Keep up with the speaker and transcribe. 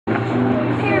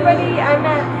everybody, I'm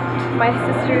at my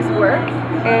sister's work,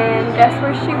 and guess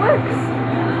where she works?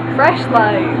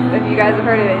 Freshslice, if you guys have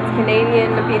heard of it. It's a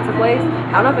Canadian pizza place.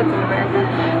 I don't know if it's in America,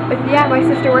 but yeah, my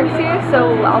sister works here,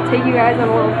 so I'll take you guys on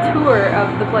a little tour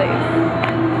of the place.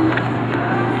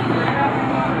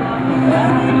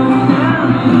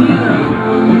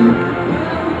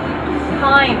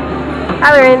 Fine. Hi,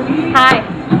 Lauren. Hi.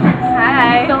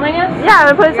 Hi. Filming us? Yeah,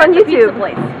 I'm gonna put this on YouTube.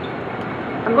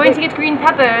 I'm going to get green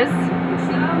peppers.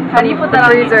 How do you put that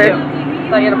on freezer. YouTube?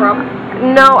 Thought you had a problem?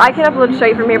 No, I can upload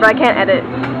straight from here, but I can't edit.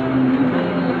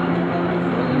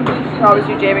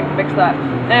 Probably you, Jamie, can fix that.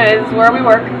 Anyways, this is where we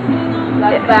work.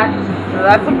 That's the back.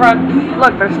 That's the front.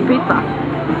 Look, there's some pizza.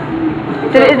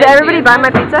 Did everybody buy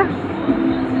my pizza?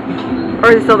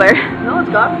 Or is it still there? No, it's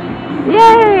gone.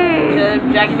 Yay!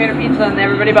 Jackie made her pizza and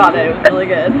everybody bought it. It was really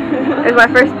good. It's my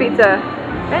first pizza.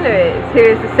 Anyways,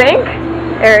 here's the sink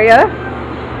area.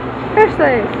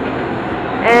 Freshslice.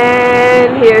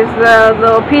 And here's the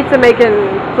little pizza making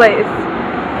place.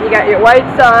 You got your white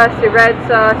sauce, your red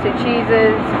sauce, your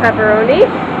cheeses, pepperoni,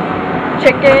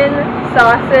 chicken,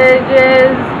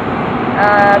 sausages,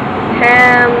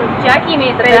 ham. Jackie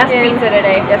made the bacon. best pizza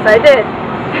today. Yes, I did.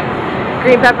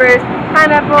 Green peppers,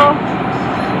 pineapple,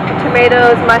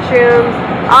 tomatoes, mushrooms,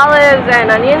 olives, and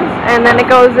onions, and then it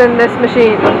goes in this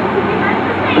machine.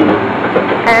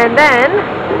 And then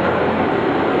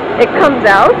it comes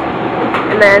out,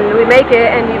 and then we make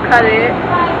it, and you cut it,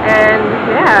 and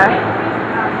yeah.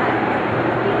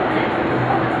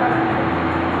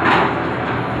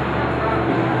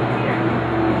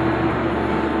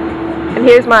 And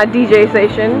here's my DJ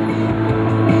station.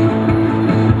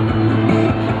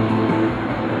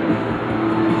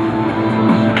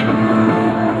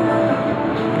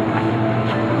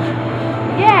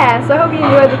 Yeah, so I hope you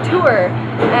enjoyed the tour.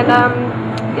 And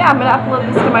yeah, I'm gonna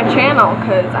upload this to my channel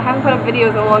because I haven't put up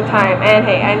videos in a long time, and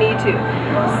hey, I need to.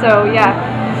 So yeah,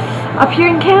 up here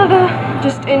in Canada,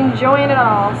 just enjoying it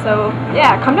all. So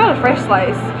yeah, come down to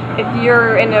Freshslice if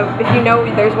you're if you know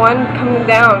there's one. Come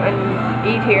down and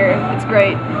eat here. It's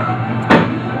great.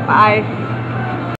 Bye.